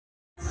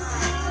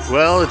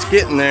Well, it's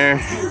getting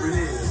there.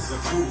 It's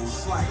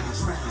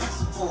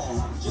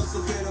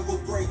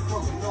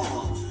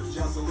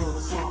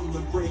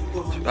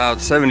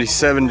about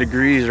 77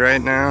 degrees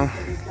right now.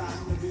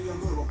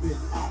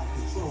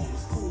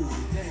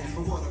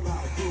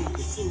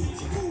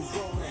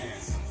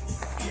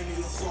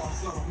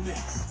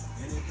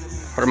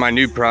 Part of my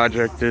new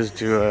project is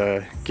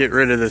to get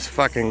rid of this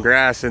fucking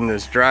grass in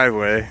this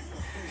driveway.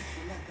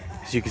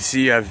 As you can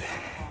see, I've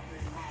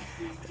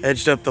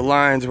edged up the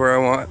lines where I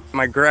want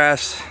my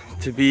grass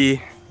to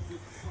be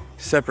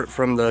separate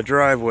from the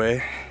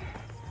driveway.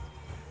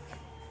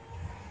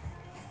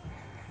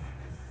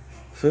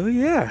 So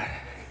yeah,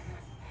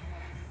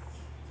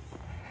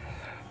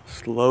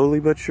 slowly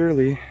but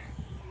surely.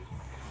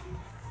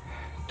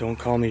 Don't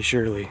call me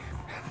Shirley.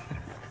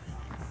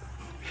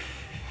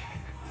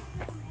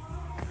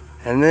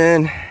 And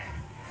then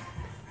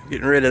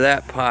getting rid of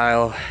that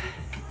pile.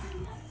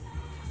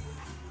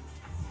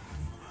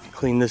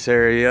 Clean this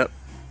area up.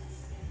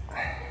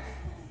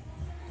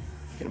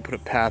 Gonna put a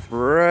path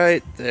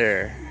right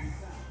there.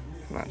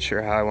 Not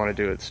sure how I want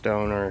to do it,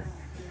 stone or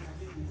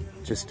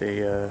just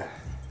a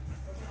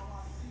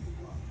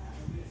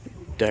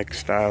deck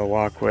style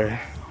walkway.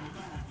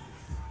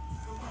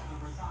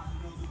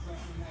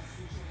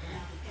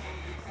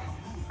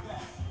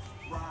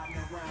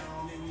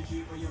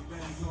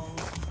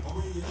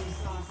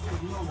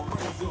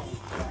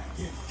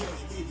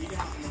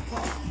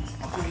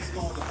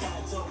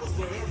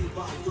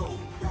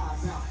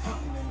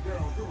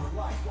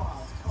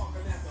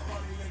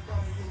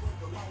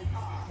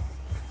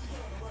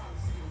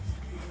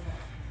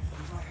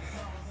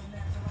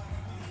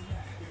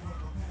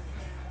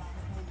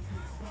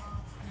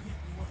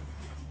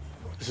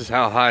 This is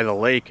how high the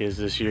lake is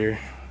this year.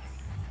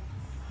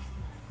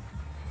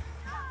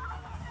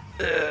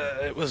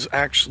 It was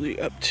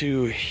actually up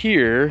to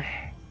here.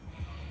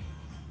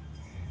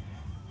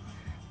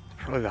 It's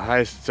probably the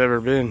highest it's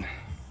ever been.